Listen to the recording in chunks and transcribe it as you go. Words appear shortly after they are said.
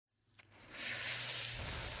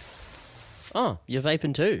Oh, you're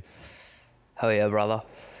vaping too. Hell yeah, brother.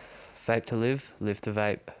 Vape to live to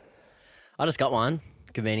vape. I just got one.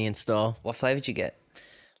 Convenience store. What flavour did you get?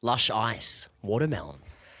 Lush Ice. Watermelon.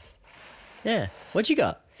 Yeah. What you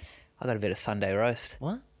got? I got a bit of Sunday roast.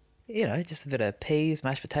 What? You know, just a bit of peas,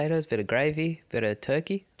 mashed potatoes, bit of gravy, bit of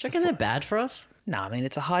turkey. Do you reckon they're bad for us? Nah, I mean,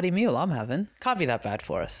 it's a hearty meal I'm having. Can't be that bad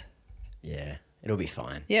for us. Yeah. It'll be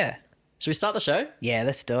fine. Yeah. Should we start the show? Yeah,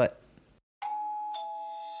 let's do it.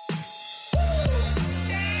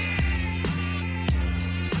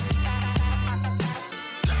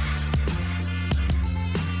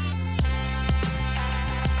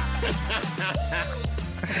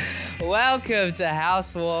 Welcome to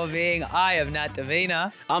Housewarming. I am Nat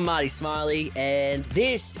Davina. I'm Marty Smiley, and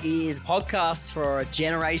this is a podcast for a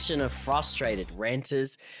generation of frustrated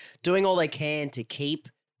renters doing all they can to keep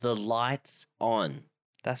the lights on.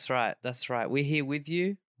 That's right. That's right. We're here with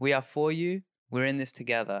you. We are for you. We're in this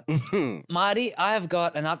together. Marty, I have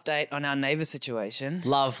got an update on our neighbour situation.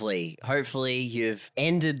 Lovely. Hopefully you've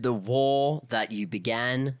ended the war that you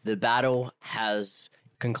began. The battle has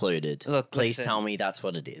concluded. Look, please listen, tell me that's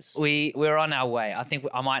what it is. We're on our way. I think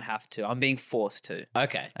I might have to. I'm being forced to.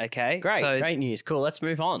 Okay. Okay? Great. Great news. Cool. Let's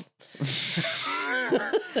move on.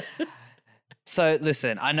 So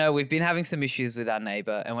listen, I know we've been having some issues with our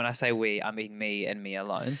neighbour, and when I say we, I mean me and me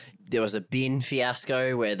alone. There was a bin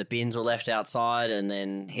fiasco where the bins were left outside and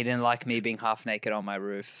then... He didn't like me being half naked on my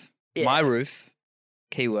roof. Yeah. My roof,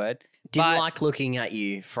 keyword. Didn't like looking at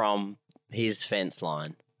you from his fence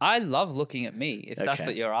line. I love looking at me, if that's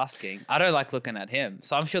what you're asking. I don't like looking at him,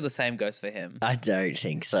 so I'm sure the same goes for him. I don't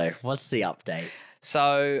think so. What's the update?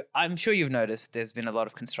 So I'm sure you've noticed there's been a lot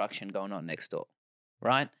of construction going on next door,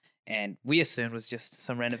 right? And we assumed it was just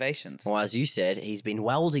some renovations. Well, as you said, he's been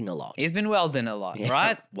welding a lot. He's been welding a lot,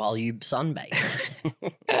 right? While you sunbathe.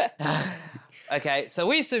 Okay, so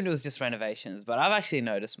we assumed it was just renovations, but I've actually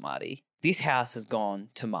noticed, Marty, this house has gone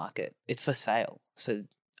to market. It's for sale. So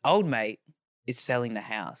old mate is selling the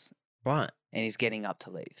house. Right. And he's getting up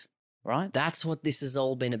to leave, right? That's what this has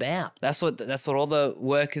all been about. That's what all the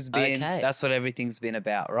work has been. Okay. That's what everything's been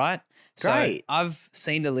about, right? Great. So I've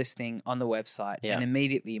seen the listing on the website, Yeah. and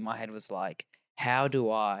immediately my head was like, how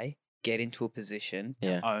do I get into a position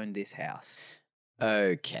to own this house?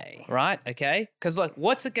 Okay. Right? Okay? Because like,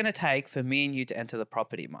 what's it going to take for me and you to enter the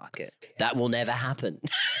property market? That will never happen.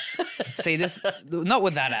 See, this not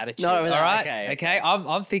with that attitude. No, all right? Okay.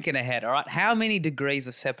 I'm thinking ahead. All right. How many degrees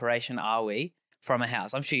of separation are we from a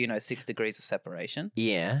house? I'm sure you know 6 degrees of separation.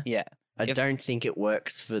 Yeah. Yeah. I don't think it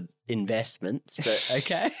works for investments, but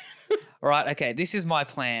okay. Right. Okay. This is my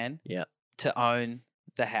plan. Yeah. To own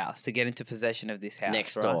the house, to get into possession of this house.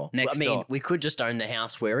 Next right? door. Next door. I mean, door. we could just own the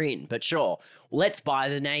house we're in, but sure. Let's buy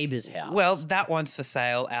the neighbour's house. Well, that one's for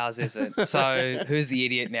sale. Ours isn't. So who's the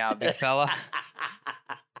idiot now, big fella?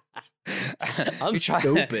 I'm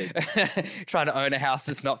stupid. Trying to own a house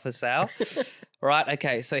that's not for sale. Right.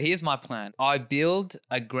 Okay. So here's my plan. I build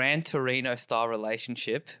a Gran Torino style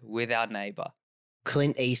relationship with our neighbor.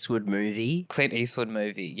 Clint Eastwood movie. Clint Eastwood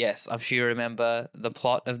movie. Yes. I'm sure you remember the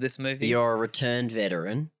plot of this movie. You're a returned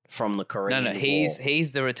veteran from the Korean War.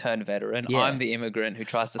 He's the returned veteran. Yeah. I'm the immigrant who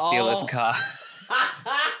tries to steal his car.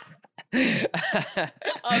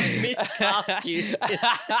 I've miscast you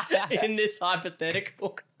in this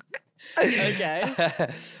hypothetical. Okay.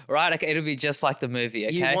 Right. Okay. It'll be just like the movie.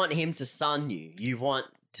 Okay. You want him to son you. You want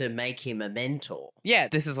to make him a mentor. Yeah,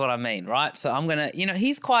 this is what I mean, right? So I'm going to,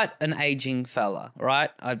 he's quite an aging fella, right?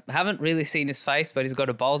 I haven't really seen his face, but he's got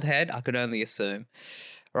a bald head. I could only assume,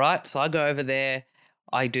 right? So I go over there.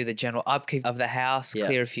 I do the general upkeep of the house,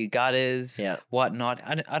 clear a few gutters, whatnot.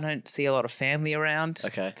 I don't see a lot of family around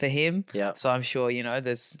for him. Yeah. So I'm sure,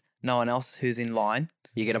 there's no one else who's in line.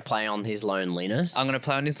 You're going to play on his loneliness? I'm going to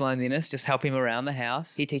play on his loneliness, just help him around the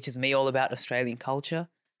house. He teaches me all about Australian culture.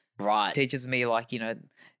 Right. Teaches me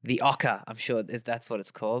the ochre, I'm sure that's what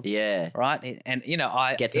it's called. Yeah. Right? And,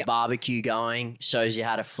 I... Gets a barbecue going, shows you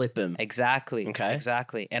how to flip them. Exactly. Okay.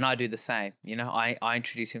 Exactly. And I do the same. I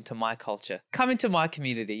introduce him to my culture. Come into my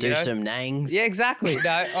community, Do some nangs. Yeah, exactly.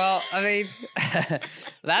 No, well, I mean,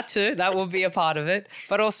 that too. That will be a part of it.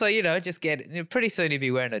 But also, just pretty soon he'll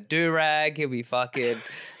be wearing a do-rag. He'll be fucking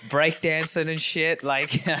breakdancing and shit.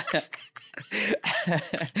 Like...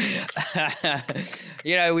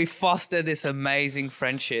 we foster this amazing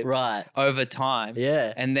friendship over time.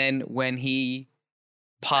 Yeah. And then when he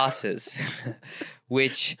passes,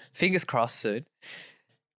 which fingers crossed soon.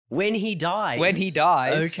 When he dies.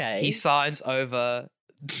 Okay. He signs over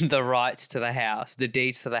the rights to the house, the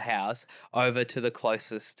deeds to the house, over to the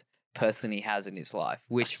closest person he has in his life,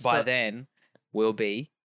 which by then will be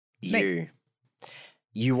you.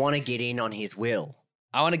 You want to get in on his will.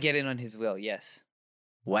 I want to get in on his will, yes.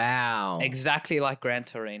 Wow. Exactly like Gran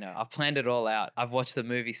Torino. I've planned it all out. I've watched the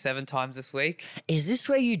movie 7 times this week. Is this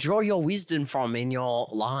where you draw your wisdom from in your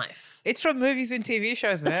life? It's from movies and TV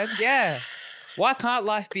shows, man. Yeah. Why can't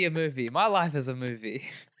life be a movie? My life is a movie.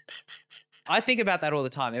 I think about that all the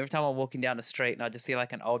time. Every time I'm walking down the street and I just see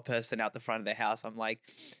like an old person out the front of their house, I'm like,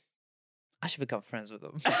 I should become friends with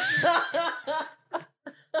them.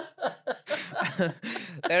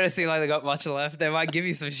 They don't seem like they got much left. They might give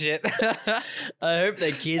you some shit. I hope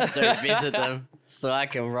their kids don't visit them so I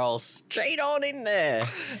can roll straight on in there.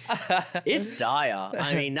 It's dire.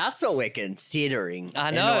 I mean, that's what we're considering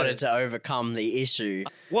I know. in order to overcome the issue.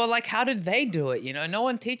 Well, like, how did they do it? You know, no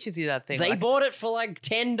one teaches you that thing. They like, bought it for like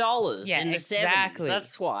 $10 Yeah, in the exactly. 70s.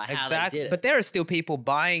 That's why how they did it. But there are still people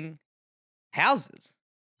buying houses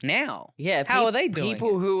now. Yeah, How are they doing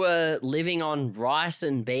people who are living on rice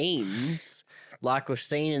and beans, like we've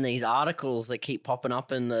seen in these articles that keep popping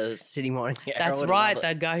up in the City Morning Herald. That's and right. other-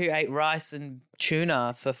 That guy who ate rice and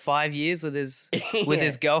tuna for 5 years with his Yeah.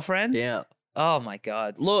 girlfriend. Yeah. Oh my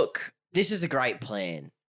God. Look, this is a great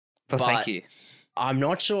plan. Well, But- thank you. I'm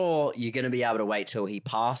not sure you're going to be able to wait till he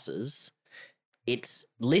passes. It's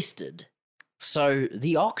listed. So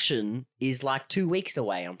the auction is like 2 weeks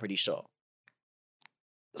away, I'm pretty sure.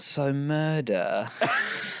 So murder.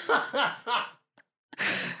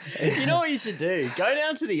 You know what you should do? Go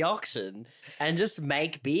down to the auction and just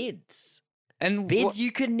make bids. And Bids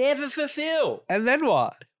you could never fulfill. and then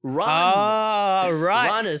what? Run. Ah, right.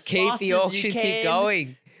 Run as Keep fast the as auction you keep can.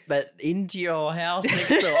 going. But into your house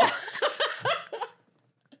next door.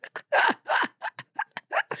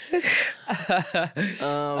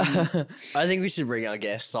 I think we should bring our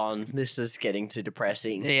guest on. This is getting too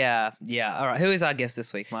depressing. Yeah. All right. Who is our guest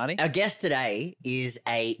this week, Marty? Our guest today is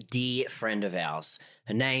a dear friend of ours.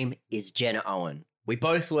 Her name is Jenna Owen. We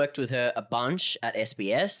both worked with her a bunch at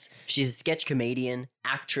SBS. She's a sketch comedian,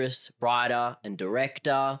 actress, writer, and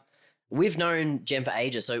director. We've known Jen for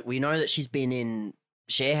ages, so we know that she's been in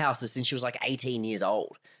share houses since she was like 18 years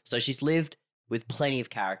old. So she's lived with plenty of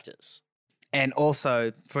characters. And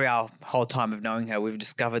also, for our whole time of knowing her, we've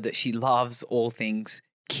discovered that she loves all things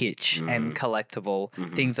kitsch and collectible,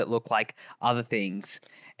 things that look like other things.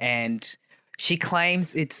 And she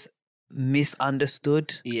claims it's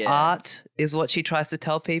misunderstood art is what she tries to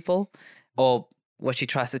tell people, or what she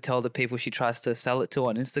tries to tell the people she tries to sell it to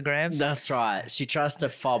on Instagram. That's right. She tries to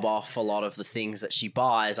fob off a lot of the things that she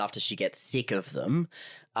buys after she gets sick of them.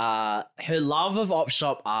 Her love of op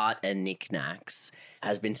shop art and knickknacks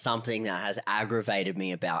has been something that has aggravated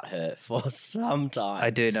me about her for some time. I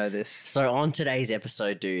do know this. So on today's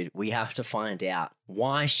episode, dude, we have to find out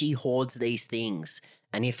why she hoards these things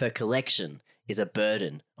and if her collection is a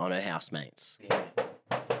burden on her housemates.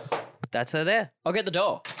 That's her there. I'll get the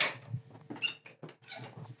door.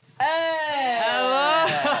 Hey!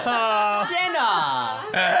 Hello. Jenna!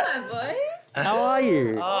 Hi, boys. How are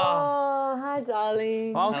you? Oh, hi,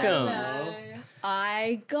 darling. Welcome. Hello.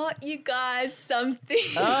 I got you guys something.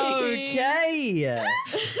 Okay.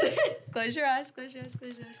 Close your eyes, close your eyes,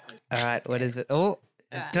 close your eyes. All right, what is it? Oh,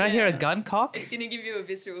 did I hear a gun cock? It's going to give you a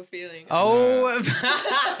visceral feeling. Oh.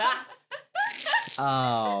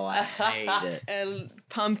 Oh, I hate it. A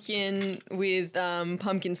pumpkin with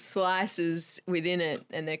pumpkin slices within it,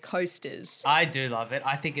 and they're coasters. I do love it.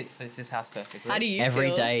 I think it suits this house perfectly. How do you Every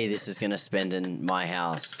feel? day this is going to spend in my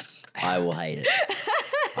house, I will hate it.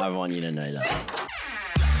 I want you to know that.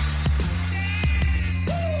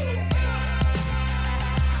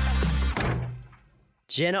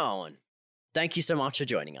 Jenna Owen, thank you so much for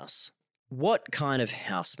joining us. What kind of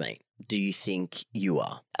housemate do you think you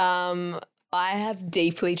are? I have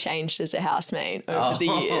deeply changed as a housemate over the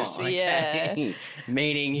years. Yeah. Okay.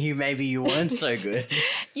 Meaning maybe you weren't so good.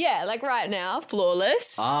 Yeah, like right now,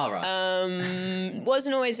 flawless. Right.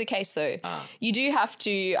 Wasn't always the case though. You do have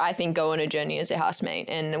to, I think, go on a journey as a housemate.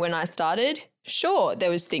 And when I started, sure, there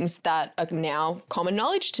was things that are now common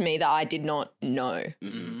knowledge to me that I did not know.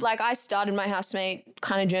 Like I started my housemate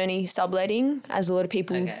kind of journey subletting, as a lot of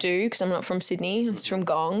people do, because I'm not from Sydney. I'm from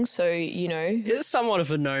Gong. So, you know. You're somewhat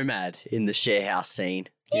of a nomad in the share house scene.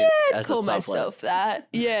 Yeah, I'd as a call sublet. myself that.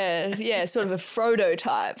 Yeah, sort of a Frodo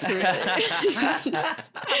type, really.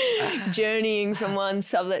 Journeying from one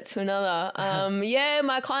sublet to another.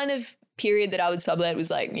 My kind of period that I would sublet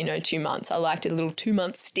was like, 2 months. I liked a little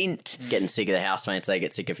 2-month stint. Getting sick of the housemates, they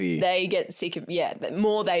get sick of you. They get sick of, the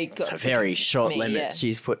more they got It's a sick very of short me, limit yeah.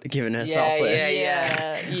 she's given herself there.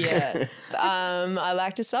 Yeah. I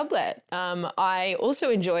like to sublet. I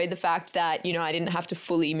also enjoyed the fact that, I didn't have to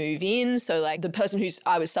fully move in. So like the person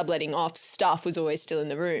I was subletting off stuff was always still in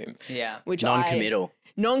the room. Yeah. Which Non-committal.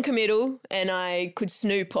 non-committal, and I could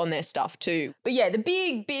snoop on their stuff too. But yeah, the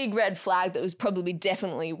big red flag that was probably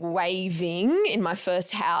definitely waving in my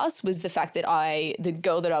first house was the fact that the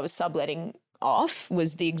girl that I was subletting off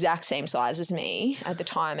was the exact same size as me at the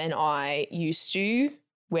time, and I used to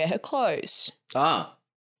wear her clothes. Oh.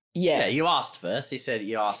 Yeah. Yeah, you asked first. You said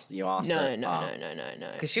you asked No.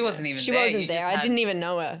 Because she wasn't even She there. wasn't You there. just I had- didn't even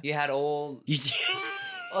know her. You had all...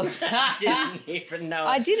 You didn't even know.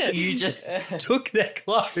 I didn't. You just took their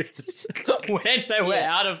clothes when they were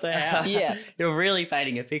out of the house. Yeah. You're really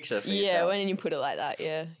painting a picture for Yeah, yourself. when you put it like that,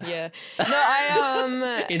 yeah. No,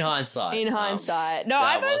 I In hindsight. In hindsight. No,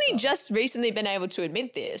 that I've was only them. just recently been able to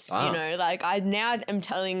admit this, Ah. you know, like I now am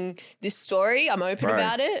telling this story. I'm open Bro.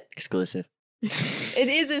 about it. Exclusive. It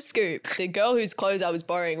is a scoop. The girl whose clothes I was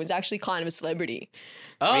borrowing was actually kind of a celebrity.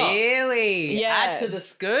 Oh. Really? Yeah. Add to the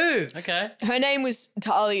scoop. Okay. Her name was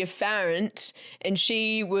Talia Farrant, and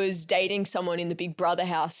she was dating someone in the Big Brother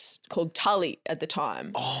house called Tully at the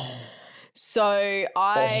time. Oh. So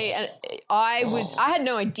I had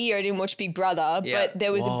no idea. I didn't watch Big Brother, Yeah. but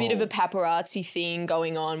there was a bit of Whoa. a paparazzi thing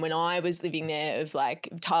going on when I was living there of like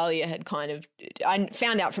Talia had kind of, I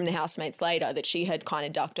found out from the housemates later that she had kind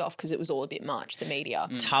of ducked off because it was all a bit much, the media.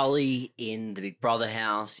 Tully in the Big Brother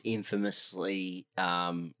house infamously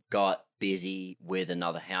got busy with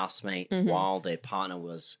another housemate while their partner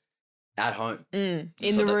was at home. In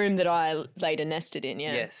So the room that I later nested in,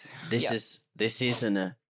 yeah. Yes. This isn't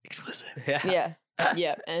a exclusive. Yeah.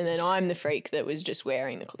 Yeah. And then I'm the freak that was just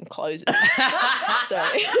wearing the clothes. So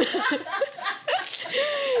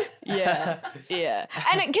yeah.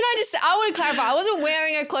 And can I just say, I want to clarify, I wasn't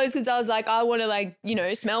wearing her clothes because I was like, I want to like, you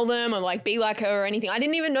know, smell them or like be like her or anything. I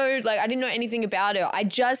didn't even know, like, I didn't know anything about her. I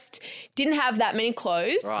just didn't have that many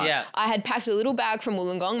clothes. Right. Yeah. I had packed a little bag from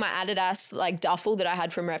Wollongong, my Adidas like duffel that I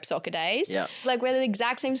had from rep soccer days. Yeah. Like we're the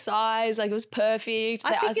exact same size. Like it was perfect.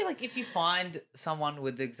 I think like if you find someone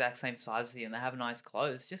with the exact same size as you and they have nice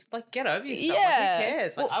clothes, just like get over yourself. Yeah. Like, who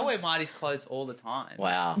cares? Like Well- I wear Marty's clothes all the time.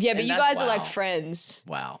 Wow. yeah, but And you that's- guys are like wow. friends.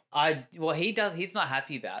 Wow. He's not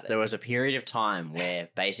happy about it. There was a period of time where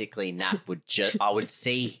basically Nat would I would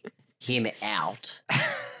see him out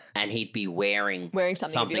and he'd be wearing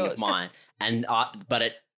Something of of yours. mine. And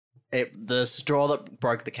but the straw that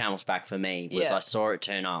broke the camel's back for me was Yeah. I saw it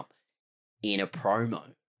turn up in a promo,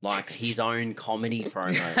 like his own comedy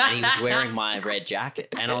promo, and he was wearing my red jacket.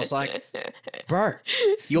 And I was like, bro,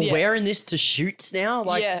 you're Yeah. wearing this to shoots now?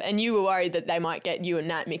 Like, yeah, and you were worried that they might get you and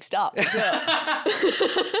Nat mixed up as well.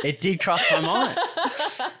 it did cross my mind.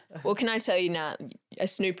 Well, can I tell you, Nat, a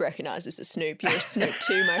snoop recognises a snoop. You're a snoop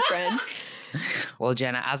too, my friend. Well,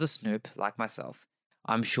 Jenna, as a snoop like myself,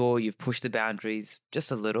 I'm sure you've pushed the boundaries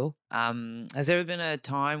just a little. Has there ever been a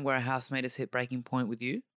time where a housemate has hit breaking point with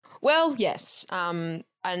you? Well, yes. And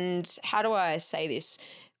how do I say this?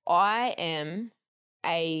 I am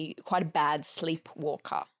quite a bad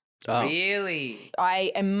sleepwalker. Oh. Really?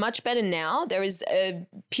 I am much better now. There is a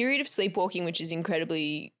period of sleepwalking which is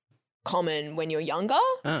incredibly common when you're younger.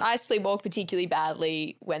 I sleepwalk particularly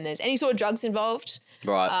badly when there's any sort of drugs involved.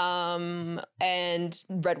 Right. And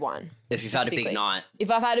red wine. If you've had a big specifically. night.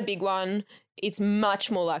 If I've had a big one, it's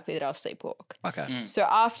much more likely that I'll sleepwalk. Okay. So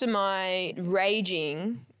after my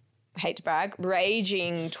raging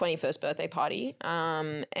 21st birthday party,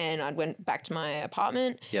 and I went back to my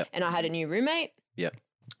apartment Yep. and I had a new roommate, Yep.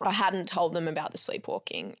 I hadn't told them about the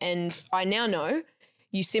sleepwalking. And I now know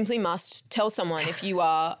you simply must tell someone if you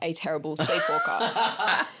are a terrible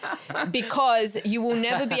sleepwalker because you will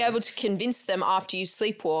never be able to convince them after you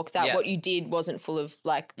sleepwalk that Yeah. what you did wasn't full of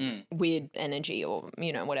like weird energy or,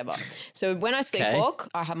 you know, whatever. So when I sleepwalk,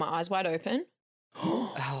 I have my eyes wide open.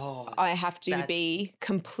 Oh, I have to That's- be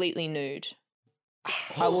completely nude.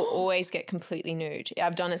 I will always get completely nude.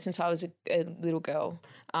 I've done it since I was a little girl.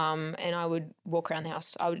 And I would walk around the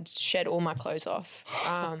house. I would shed all my clothes off.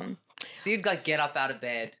 so you'd like get up out of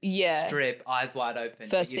bed, Yeah. strip, eyes wide open,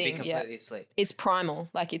 First you'd be thing, yeah. completely asleep. It's primal.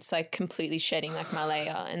 Like it's like completely shedding like my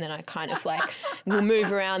layer. And then I kind of like will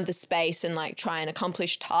move around the space and like try and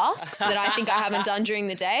accomplish tasks that I think I haven't done during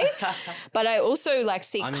the day. But I also like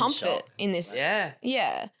seek I'm in comfort shock. in this. Yeah.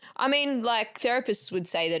 Yeah. I mean, like therapists would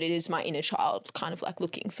say that it is my inner child kind of like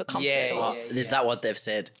looking for comfort. Yeah, or, yeah. Is that what they've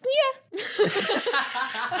said?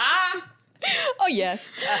 Oh, yeah.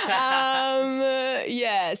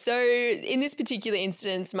 Yeah. So in this particular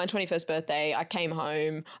instance, my 21st birthday, I came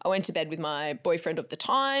home. I went to bed with my boyfriend of the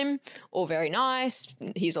time, all very nice.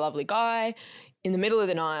 He's a lovely guy. In the middle of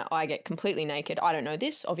the night, I get completely naked. I don't know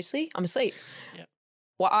this, obviously. I'm asleep. Yep.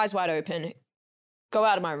 Well, eyes wide open. go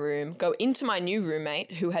out of my room, go into my new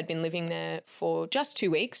roommate who had been living there for just 2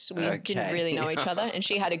 weeks. We didn't really know each other, and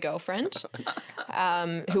she had a girlfriend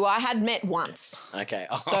who I had met once. Okay.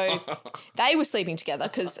 So they were sleeping together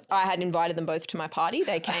because I had invited them both to my party.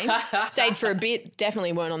 They came, stayed for a bit,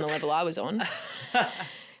 definitely weren't on the level I was on.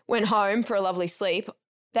 Went home for a lovely sleep.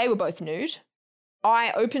 They were both nude.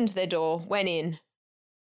 I opened their door, went in,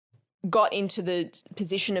 got into the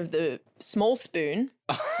position of the small spoon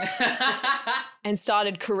and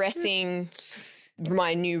started caressing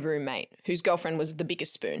my new roommate, whose girlfriend was the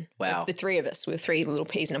biggest spoon. Wow. Of the three of us, we were 3 little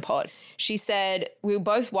peas in a pod. She said we were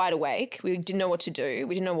both wide awake. We didn't know what to do.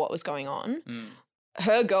 We didn't know what was going on.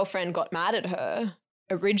 Her girlfriend got mad at her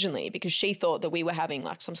originally because she thought that we were having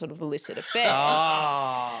like some sort of illicit affair.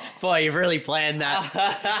 Oh, boy, you've really planned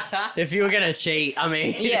that. If you were going to cheat, I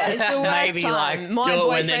mean, Yeah, it's the worst maybe time. like My do it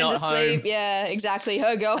when they're boyfriend not asleep. home. Yeah, exactly.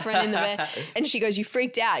 Her girlfriend in the bed. And she goes, you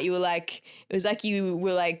freaked out. You were like, it was like you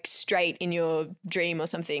were like straight in your dream or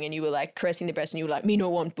something and you were like caressing the breast and you were like, me no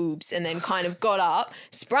want boobs. And then kind of got up,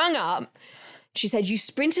 sprung up. She said, you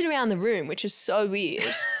sprinted around the room, which is so weird.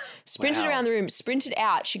 Sprinted around the room, sprinted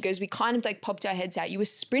out. She goes, we kind of like popped our heads out. You were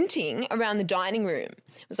sprinting around the dining room.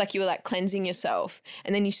 It was like you were like cleansing yourself.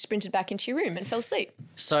 And then you sprinted back into your room and fell asleep.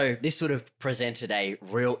 So this would have presented a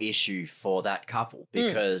real issue for that couple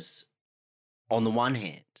because on the one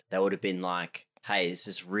hand, they would have been like, hey, this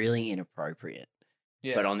is really inappropriate.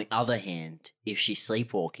 Yeah. But on the other hand, if she's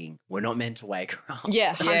sleepwalking, we're not meant to wake her up.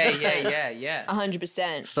 Yeah, 100%. Yeah.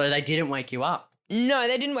 100%. So they didn't wake you up. No,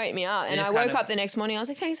 they didn't wake me up. And I just woke kind of- up the next morning. I was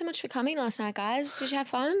like, thanks so much for coming last night, guys. Did you have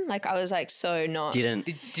fun? Like, I was like, so not. Didn't.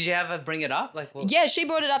 Did you ever bring it up? Like, what? Yeah, she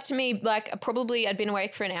brought it up to me. Like, probably I'd been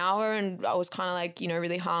awake for an hour and I was kind of like, you know,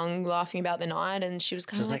 really hung, laughing about the night. And she was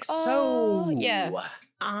kind of like, oh, yeah.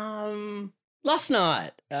 Last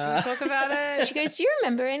night. Talk about it. She goes, do you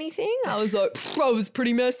remember anything? I was like, I was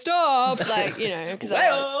pretty messed up. Like, you know, because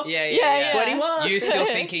I was. Yeah. 21. You still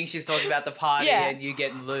thinking she's talking about the party Yeah. and you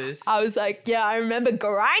getting loose. I was like, yeah, I remember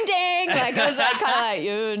grinding. Like, I was like, kind of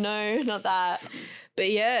like, no, not that.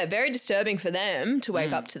 But yeah, very disturbing for them to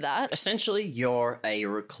wake up to that. Essentially, you're a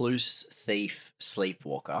recluse, thief,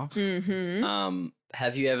 sleepwalker. Mm-hmm.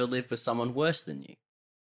 Have you ever lived with someone worse than you?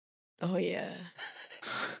 Oh, yeah.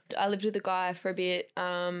 I lived with a guy for a bit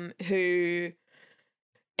who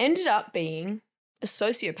ended up being a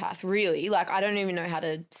sociopath, really. Like, I don't even know how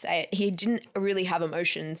to say it. He didn't really have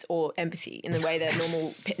emotions or empathy in the way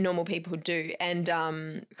that normal people do.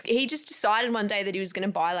 And he just decided one day that he was going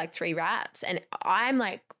to buy like 3 rats. And I'm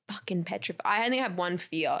like fucking petrified. I only have one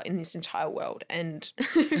fear in this entire world, and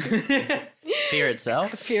Fear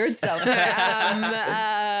itself? fear itself.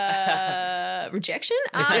 Rejection?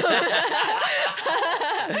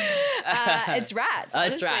 It's rats. Oh,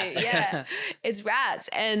 it's honestly. rats. Yeah. It's rats.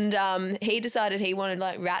 And he decided he wanted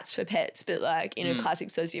like rats for pets, but like in a classic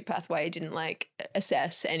sociopath way, didn't like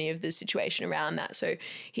assess any of the situation around that. So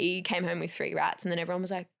he came home with 3 rats and then everyone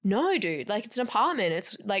was like, no, dude, like it's an apartment.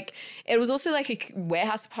 It's like, it was also like a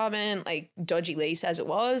warehouse apartment, like dodgy lease as it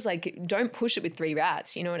was. Like, don't push it with 3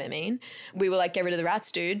 rats. You know what I mean? We were like, get rid of the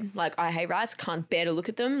rats, dude. Like, I hate rats. Can't bear to look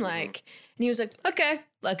at them. Like, and he was like, okay.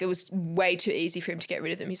 Like, it was way too easy for him to get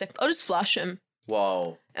rid of them. He's like, I'll just flush them.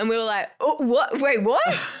 Whoa. And we were like, oh, what? Wait, what?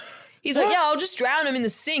 He's like, yeah, I'll just drown them in the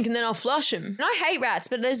sink and then I'll flush them. And I hate rats,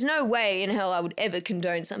 but there's no way in hell I would ever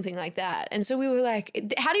condone something like that. And so we were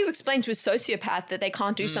like, how do you explain to a sociopath that they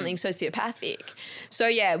can't do something sociopathic? So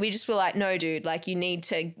yeah, we just were like, no, dude, like you need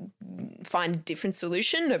to find a different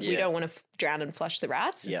solution. We don't want to drown and flush the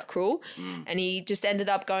rats. It's cruel. And he just ended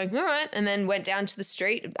up going, all right, and then went down to the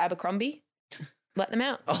street, Abercrombie, let them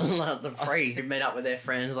out. Oh, the free who met up with their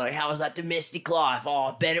friends, like, how was that domestic life? Oh,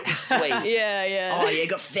 I bet it was sweet. Yeah. Oh, yeah,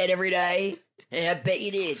 got fed every day. Yeah, I bet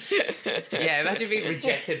you did. Yeah, imagine being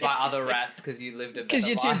rejected by other rats because you lived a better Because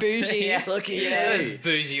you're too life. bougie. Yeah, Look at this you.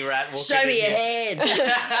 bougie rat walking Show me in your here.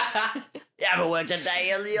 head. You haven't worked a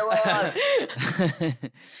day in your life.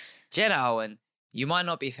 Jenna Owen, you might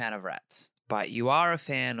not be a fan of rats, but you are a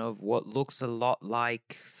fan of what looks a lot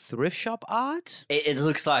like thrift shop art. It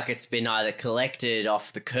looks like it's been either collected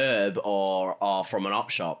off the curb or from an op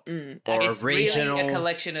shop. Or It's a regional. really a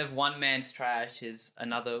collection of one man's trash is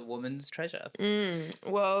another woman's treasure.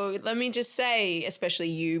 Well, let me just say, especially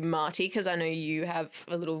you, Marty, because I know you have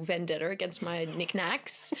a little vendetta against my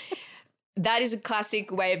knickknacks. That is a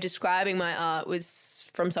classic way of describing my art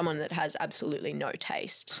from someone that has absolutely no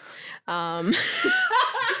taste.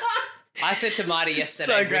 I said to Marty yesterday,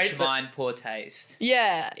 So great, rich but- mind, poor taste.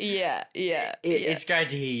 Yeah. It's great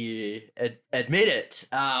to hear you admit it.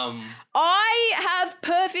 I have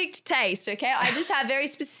perfect taste, okay? I just have very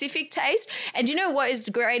specific taste. And you know what is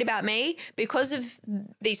great about me? Because of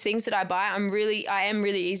these things that I buy, I am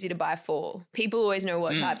really easy to buy for. People always know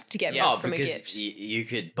what type to get me from a because gift. you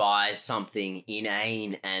could buy something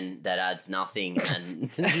inane and that adds nothing and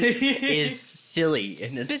is silly. In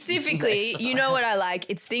its Specifically, nature. you know what I like?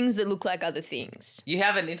 It's things that look like other things. You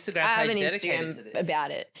have an Instagram I have page an dedicated to Instagram this.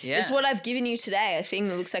 about it. Yeah. It's what I've given you today, a thing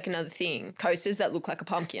that looks like another thing. Coasters that look like a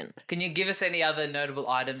pumpkin. Can you give us any other notable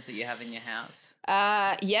items that you have in your house?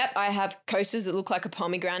 Yep, I have coasters that look like a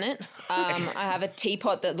pomegranate. I have a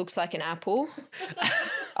teapot that looks like an apple.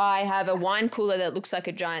 I have a wine cooler that looks like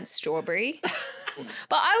a giant strawberry.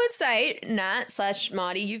 But I would say,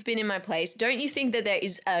 Nat/Marty, you've been in my place. Don't you think that there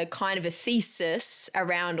is a kind of a thesis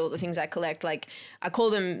around all the things I collect? Like, I call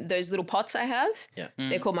them those little pots I have. Yeah.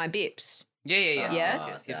 They're called my bips. Yeah. Yeah?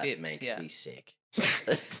 Your That bibs, makes yeah. me sick.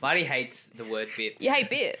 Marty hates the word bips. You hate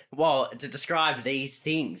bip. Well, to describe these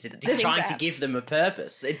things, things trying I to have. give them a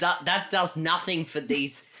purpose, that does nothing for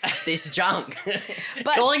this junk.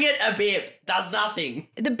 But- Calling it a bip does nothing.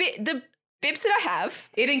 The bips that I have,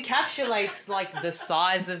 It encapsulates like the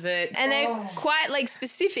size of it. and they're quite like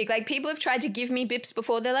specific. Like, people have tried to give me bips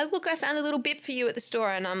before. They're like, look, I found a little bip for you at the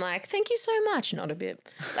store. And I'm like, thank you so much. Not a bip.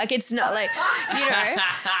 Like, it's not like, you know,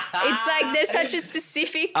 it's like there's such a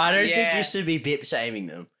specific. I don't think Yeah. you should be bip shaming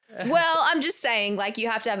them. Well, I'm just saying, like, you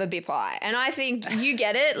have to have a bip eye. And I think you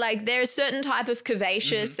get it. Like, they're a certain type of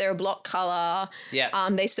curvaceous. They're a block color. Yeah.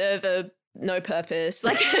 They serve a no purpose.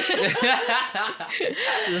 Like,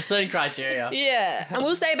 There's a certain criteria. yeah. And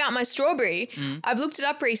we'll say about my strawberry, I've looked it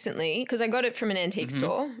up recently because I got it from an antique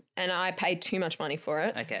store and I paid too much money for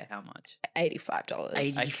it. Okay, how much? $85.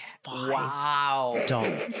 Wow.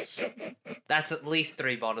 $85. That's at least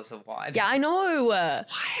 3 bottles of wine. Yeah, I know. Wow.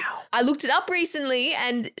 I looked it up recently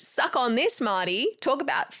and suck on this, Marty. Talk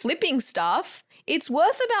about flipping stuff. It's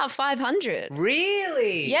worth about $500.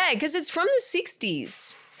 Really? Yeah, because it's from the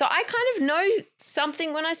 60s. So I kind of know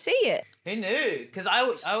something when I see it. Who knew? Because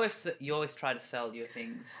you always try to sell your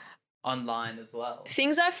things online as well.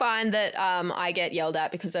 Things I find that I get yelled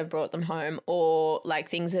at because I've brought them home, or like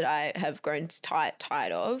things that I have grown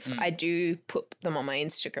tired of, I do put them on my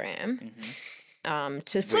Instagram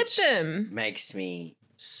to flip Which them. makes me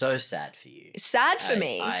so sad for you. Sad for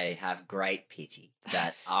me. I have great pity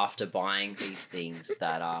that after buying these things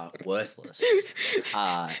that are worthless,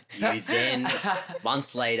 you then,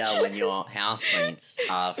 months later, when your housemates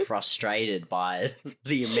are frustrated by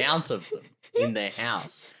the amount of them in their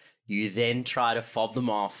house, you then try to fob them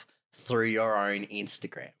off through your own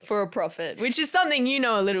Instagram. For a profit, which is something you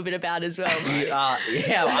know a little bit about as well.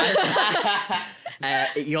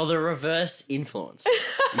 You're the reverse influencer.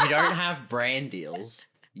 You don't have brand deals.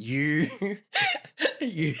 You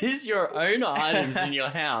use your own items in your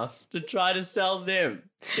house to try to sell them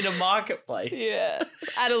in a marketplace. Yeah.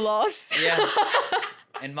 At a loss. Yeah.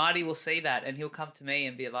 And Marty will see that and he'll come to me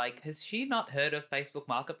and be like, has she not heard of Facebook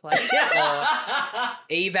Marketplace or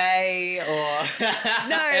eBay or...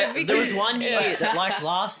 No, There was one year that, like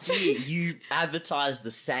last year, you advertised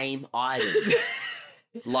the same item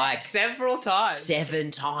like Several times.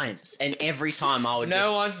 7 times, and every time I would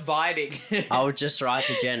No one's biting. I would just write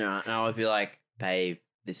to Jenna and I would be like, babe,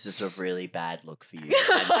 this is a really bad look for you. And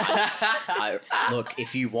I look,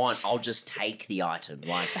 if you want, I'll just take the item.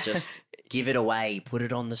 Like, just give it away, put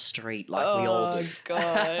it on the street like we all do. Oh,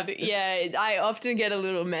 God. Yeah, I often get a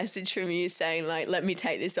little message from you saying, like, let me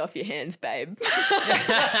take this off your hands, babe.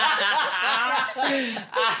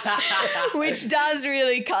 Which does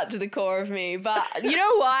really cut to the core of me. But you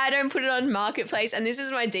know why I don't put it on Marketplace? And this is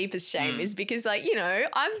my deepest shame, is because, like, you know,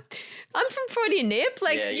 I'm from Freudian Nip.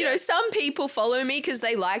 Like, Yeah, you yeah. know, some people follow me because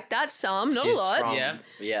they like that. Some, not She's a lot. From, Yeah.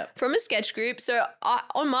 Yeah. From a sketch group. So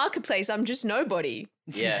on Marketplace, I'm just nobody,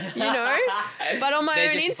 Yeah. you know? But on my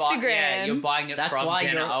They're own just Instagram. you're buying it That's from why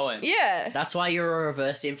Jenna you're- Owen. Yeah. That's why you're a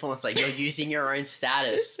reverse influencer. You're using your own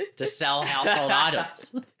status to sell household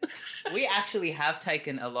items. We actually have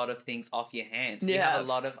taken a lot of things off your hands. We Yeah. have a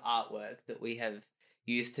lot of artwork that we have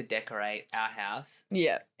used to decorate our house.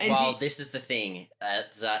 Yeah. And Well, this is the thing.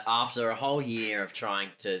 That after a whole year of trying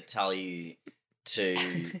to tell you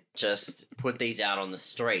to just put these out on the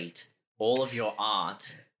street, all of your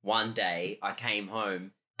art, one day I came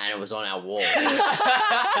home and it was on our wall.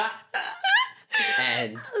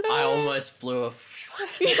 And I almost blew a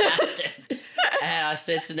fucking gasket. And I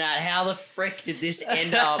said to Nat, how the frick did this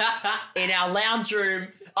end up in our lounge room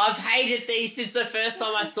I've hated these since the first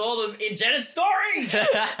time I saw them in Jenna's stories.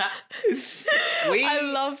 I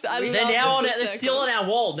love that. They're now on it. They're still on our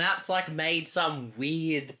wall. Matt's like made some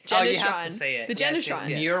weird Jenna you shrine. have to see it. The Jenna shrine.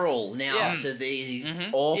 mural now to these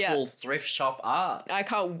awful thrift shop art. I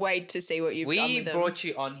can't wait to see what you've done We with them. brought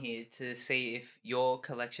you on here to see if your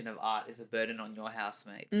collection of art is a burden on your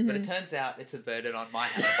housemates, but it turns out it's a burden on my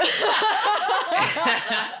house.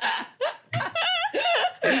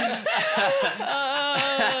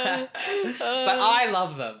 But I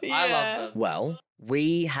love them. I love them. Well,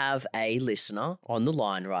 we have a listener on the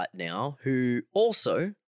line right now who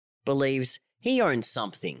also believes he owns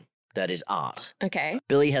something that is art. Okay.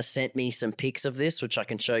 Billy has sent me some pics of this, which I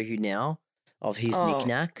can show you now, of his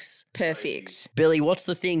knickknacks. Perfect. Billy, what's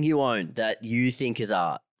the thing you own that you think is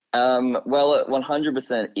art? Well, it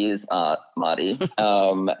 100% is art, Marty.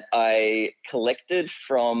 I collected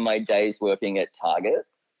from my days working at Target.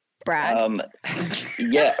 Brag.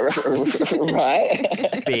 Yeah,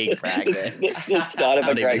 right. Big brag there. The start of a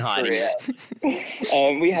Not even great hiding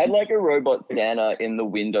career. We had like a robot Santa in the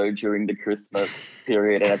window during the Christmas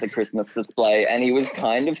period as a Christmas display, and he was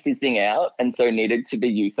kind of fizzing out and so needed to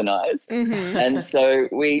be euthanized. Mm-hmm. And so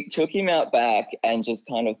we took him out back and just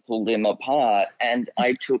kind of pulled him apart, and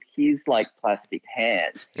I took his like plastic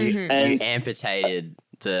hand. Mm-hmm. You And amputated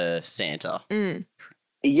the Santa.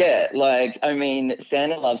 yeah, like, I mean,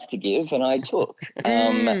 Santa loves to give, and I took.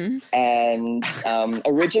 And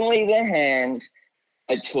originally the hand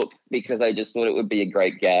I took because I just thought it would be a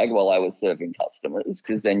great gag while I was serving customers,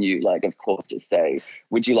 because then you, like, of course, just say,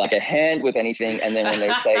 would you like a hand with anything? And then when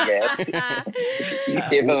they say yes, you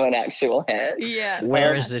give them an actual hand. Yeah.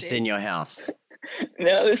 Where is this in your house?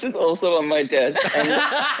 No, this is also on my desk.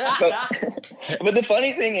 But the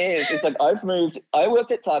funny thing is, it's like I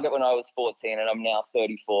worked at Target when I was 14 and I'm now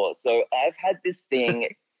 34. So I've had this thing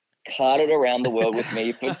carted around the world with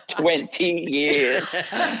me for 20 years.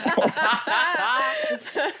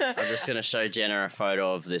 I'm just going to show Jenna a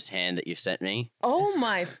photo of this hand that you've sent me. Oh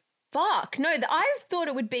my fuck. No, I thought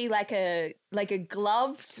it would be like a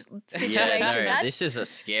gloved situation. Yeah, no, this is a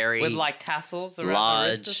scary, With like tassels around the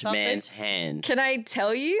wrist or large something. man's hand. Can I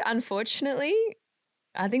tell you, unfortunately,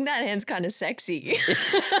 I think that hand's kind of sexy.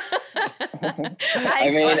 I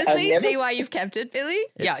mean, I've honestly never see why you've kept it, Billy.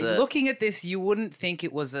 Yeah, It's a- looking at this, you wouldn't think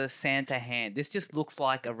it was a Santa hand. This just looks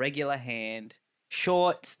like a regular hand.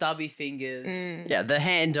 Short, stubby fingers. Yeah, the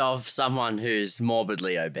hand of someone who's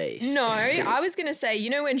morbidly obese. No, I was going to say, you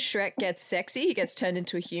know when Shrek gets sexy, he gets turned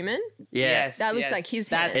into a human? Yeah. Yes, That looks yes. like his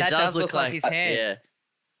That, hand. It that does look like his hand. Yeah.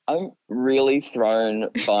 I'm really thrown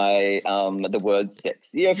by the word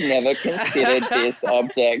sexy. I've never considered this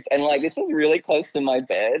object. And like, this is really close to my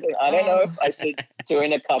bed. I don't know if I should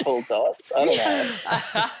join a couple dots. I don't know.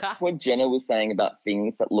 What Jenna was saying about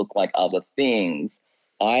things that look like other things,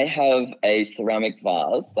 I have a ceramic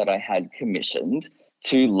vase that I had commissioned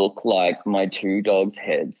to look like my two dogs'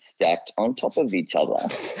 heads stacked on top of each other.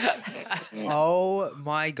 Oh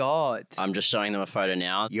my God. I'm just showing them a photo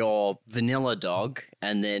now. Your vanilla dog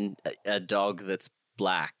and then a dog that's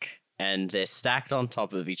black. And they're stacked on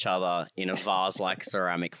top of each other in a vase-like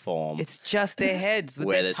ceramic form It's just their heads with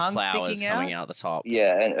where their there's tongue flowers sticking coming out. out the top.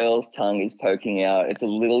 Yeah, and Earl's tongue is poking out. It's a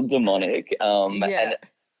little demonic. And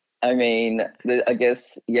I mean, I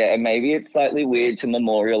guess, yeah, maybe it's slightly weird to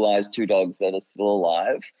memorialize two dogs that are still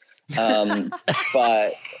alive.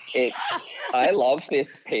 But I love this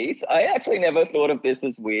piece. I actually never thought of this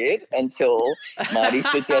as weird until Marty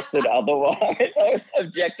suggested otherwise. I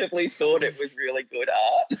objectively thought it was really good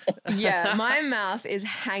art. Yeah, my mouth is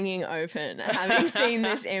hanging open having seen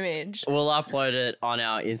this image. We'll upload it on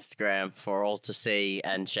our Instagram for all to see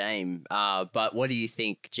and shame. But what do you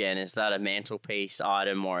think, Jen? Is that a mantelpiece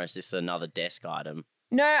item or is this another desk item?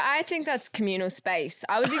 No, I think that's communal space.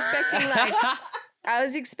 I was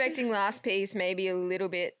expecting last piece maybe a little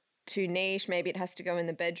bit too niche. Maybe it has to go in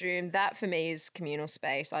the bedroom. That for me is communal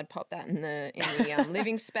space. I'd pop that in the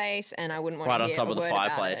living space, and I wouldn't want Right to on hear top a of the word about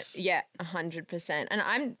fireplace. it. Yeah, 100%.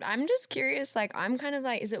 And I'm just curious. Like, I'm kind of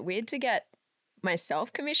like, is it weird to get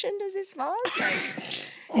myself commissioned as this vase?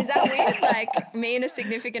 Like, is that weird? Like me and a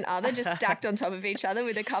significant other just stacked on top of each other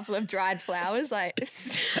with a couple of dried flowers. Like,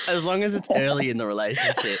 As long as it's early in the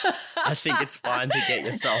relationship, I think it's fine to get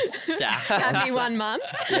yourself stacked. happy onto- 1 month.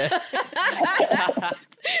 Yeah.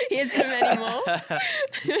 Here's to many more.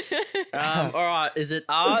 All right. Is it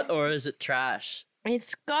art or is it trash?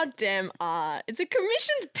 It's goddamn art. It's a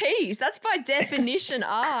commissioned piece. That's by definition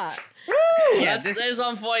art. Yeah, There's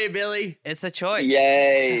one for you, Billy. It's a choice.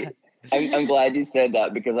 Yay. I'm glad you said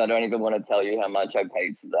that because I don't even want to tell you how much I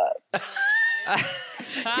paid for that.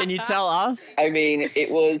 Can you tell us? I mean,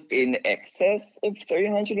 it was in excess of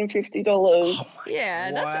 $350.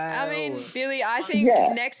 Yeah, that's. I mean, Wow. Billy, I think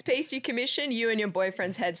Yeah. next piece you commission, you and your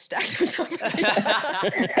boyfriend's head stacked on top of each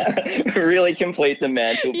other. Really complete the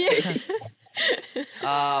mantelpiece. Yeah.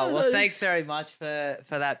 Oh, well, thanks very much for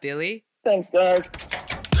that, Billy. Thanks, guys.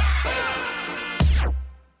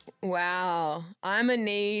 Wow. I'm going to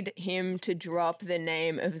need him to drop the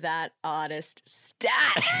name of that artist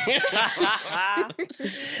stat.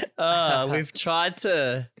 We've tried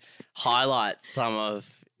to highlight some of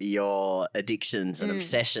your addictions and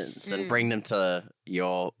obsessions and bring them to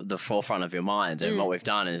the forefront of your mind. And what we've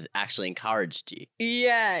done is actually encouraged you.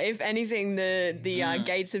 Yeah, if anything, the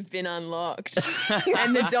gates have been unlocked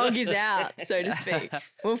and the dog is out, so to speak.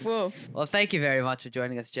 Woof, woof. Well, thank you very much for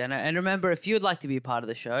joining us, Jenna. And remember, if you would like to be a part of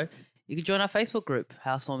the show, you can join our Facebook group,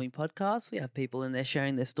 Housewarming Podcast. We have people in there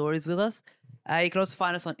sharing their stories with us. You can also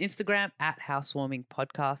find us on Instagram at Housewarming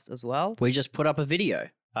Podcast as well. We just put up a video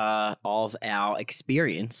of our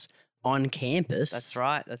experience on campus. That's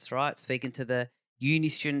right. That's right. Speaking to the uni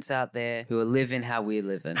students out there who are living how we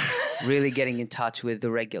live and really getting in touch with the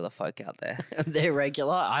regular folk out there. They're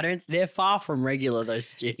regular. They're far from regular, those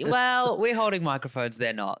students. Well, we're holding microphones.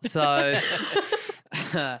 They're not. So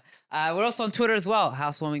we're also on Twitter as well,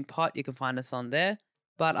 Housewarming Pot. You can find us on there.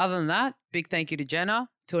 But other than that, big thank you to Jenna.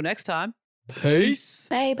 Till next time. Peace.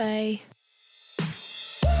 Bye-bye.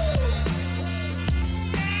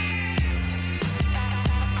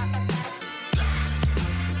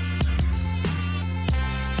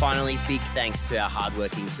 Finally, big thanks to our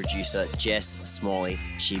hardworking producer, Jess Smalley.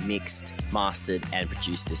 She mixed, mastered, and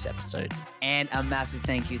produced this episode. And a massive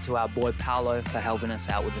thank you to our boy Paolo for helping us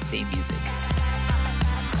out with the theme music.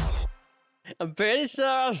 I'm pretty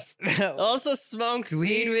sure I've also smoked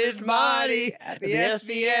weed with Marty at the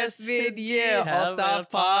SBS video All-Star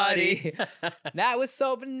Party. Now we're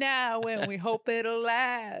sober now and we hope it'll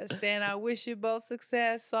last. And I wish you both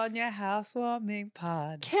success on your housewarming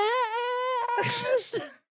podcast.